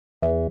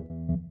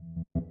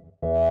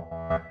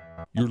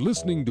You're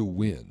listening to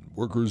WIN,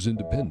 Workers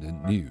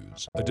Independent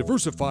News, a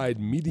diversified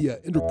media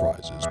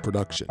enterprises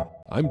production.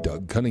 I'm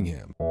Doug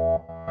Cunningham.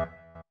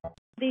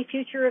 The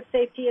future of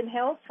safety and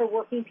health for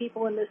working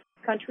people in this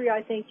country,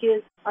 I think,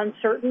 is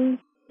uncertain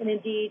and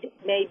indeed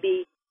may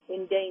be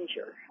in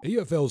danger.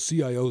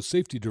 AFL-CIO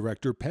Safety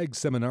Director Peg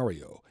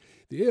Seminario.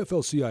 The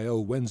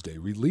AFL-CIO Wednesday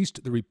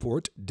released the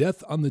report,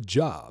 Death on the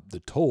Job, the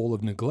Toll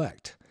of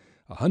Neglect.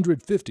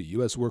 150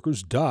 U.S.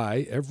 workers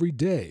die every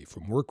day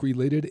from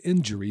work-related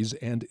injuries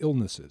and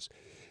illnesses.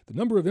 The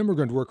number of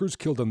immigrant workers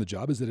killed on the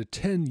job is at a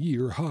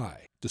 10-year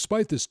high.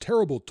 Despite this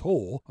terrible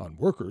toll on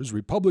workers,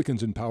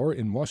 Republicans in power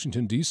in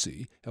Washington,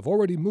 D.C. have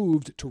already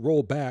moved to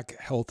roll back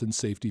health and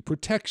safety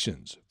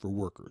protections for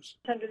workers.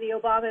 Under the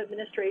Obama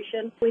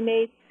administration, we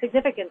made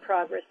significant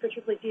progress,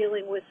 particularly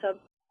dealing with some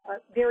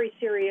very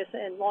serious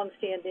and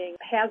long-standing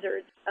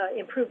hazards,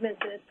 improvements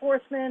in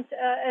enforcement,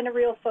 and a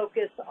real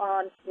focus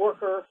on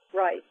worker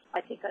rights. I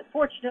think,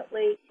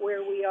 unfortunately,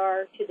 where we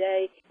are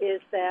today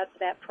is that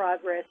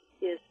progress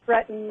is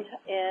threatened,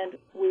 and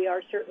we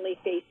are certainly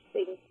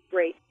facing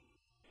great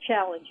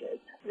challenges.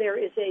 There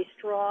is a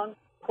strong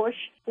push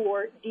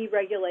for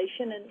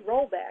deregulation and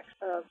rollbacks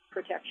of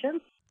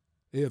protections.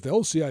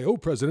 AFL-CIO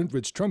President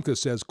Rich Trumka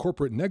says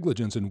corporate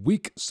negligence and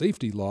weak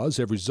safety laws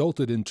have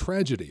resulted in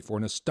tragedy for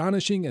an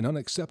astonishing and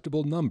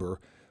unacceptable number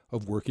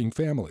of working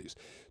families.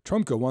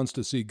 Trumka wants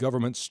to see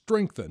government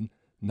strengthen,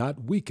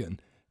 not weaken,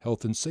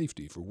 health and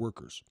safety for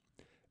workers.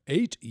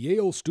 8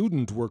 Yale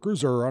student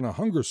workers are on a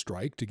hunger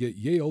strike to get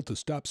Yale to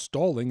stop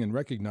stalling and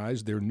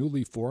recognize their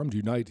newly formed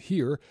Unite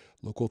Here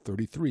Local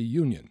 33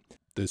 union.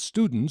 The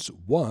students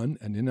won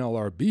an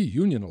NLRB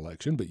union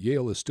election, but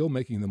Yale is still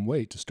making them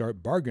wait to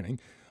start bargaining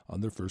on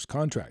their first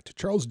contract.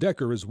 Charles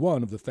Decker is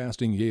one of the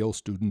fasting Yale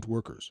student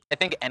workers. I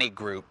think any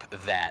group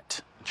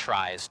that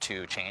tries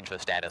to change the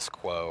status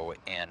quo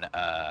in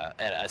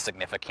a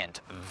significant,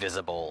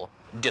 visible,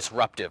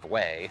 disruptive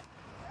way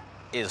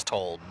is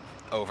told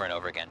over and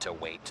over again to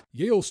wait.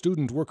 Yale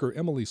student worker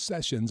Emily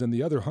Sessions and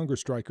the other hunger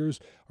strikers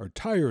are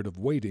tired of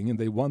waiting and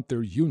they want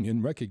their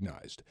union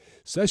recognized.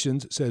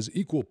 Sessions says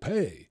equal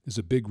pay is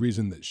a big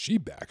reason that she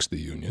backs the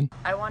union.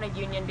 I want a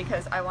union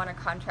because I want a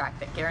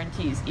contract that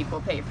guarantees equal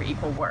pay for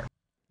equal work.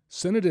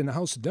 Senate and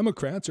House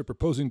Democrats are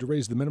proposing to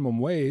raise the minimum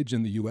wage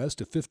in the U.S.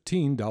 to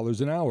 $15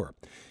 an hour.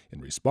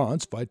 In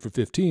response, Fight for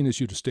 15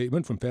 issued a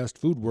statement from fast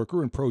food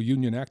worker and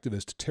pro-union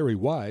activist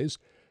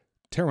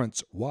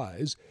Terrence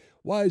Wise.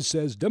 Wise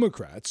says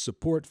Democrats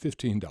support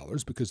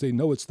 $15 because they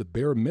know it's the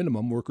bare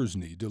minimum workers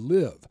need to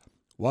live.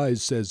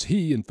 Wise says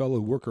he and fellow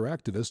worker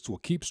activists will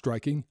keep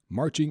striking,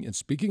 marching, and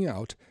speaking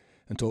out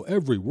until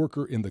every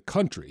worker in the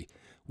country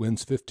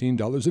wins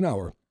 $15 an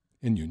hour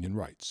in union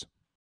rights.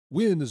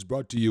 WIN is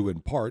brought to you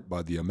in part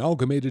by the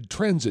Amalgamated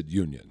Transit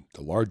Union,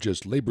 the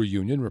largest labor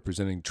union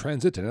representing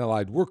transit and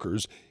allied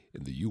workers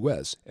in the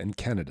U.S. and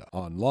Canada.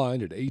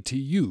 Online at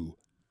atu.org.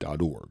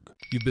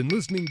 You've been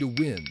listening to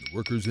WIN,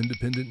 Workers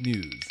Independent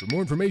News. For more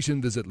information,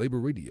 visit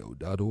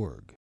laborradio.org.